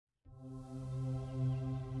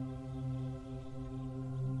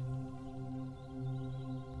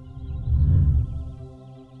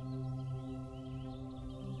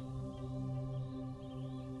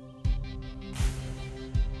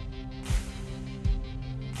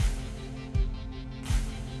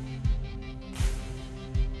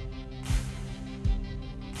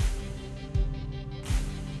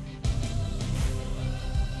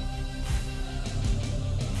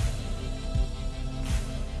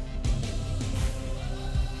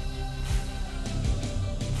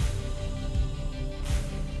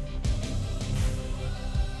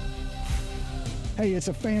Hey, it's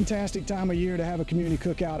a fantastic time of year to have a community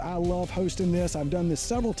cookout. I love hosting this. I've done this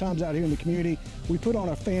several times out here in the community. We put on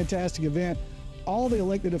a fantastic event. All the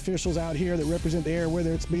elected officials out here that represent the area,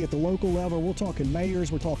 whether it's be at the local level, we're talking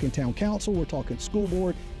mayors, we're talking town council, we're talking school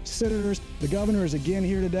board, senators. The governor is again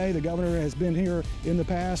here today. The governor has been here in the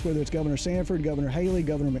past, whether it's Governor Sanford, Governor Haley,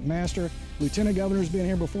 Governor McMaster. Lieutenant Governor's been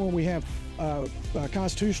here before. We have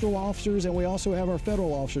constitutional officers, and we also have our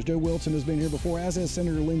federal officers. Joe Wilson has been here before, as has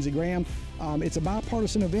Senator Lindsey Graham. It's a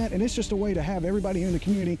bipartisan event, and it's just a way to have everybody here in the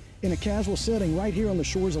community in a casual setting right here on the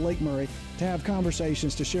shores of Lake Murray to have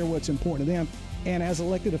conversations, to share what's important to them. And as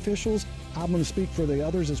elected officials, I'm going to speak for the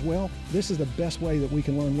others as well. This is the best way that we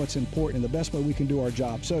can learn what's important and the best way we can do our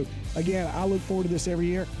job. So again, I look forward to this every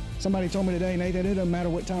year. Somebody told me today, Nathan, it doesn't matter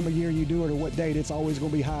what time of year you do it or what date, it's always going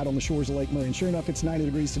to be hot on the shores of Lake Murray. And sure enough, it's 90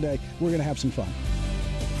 degrees today. We're going to have some fun.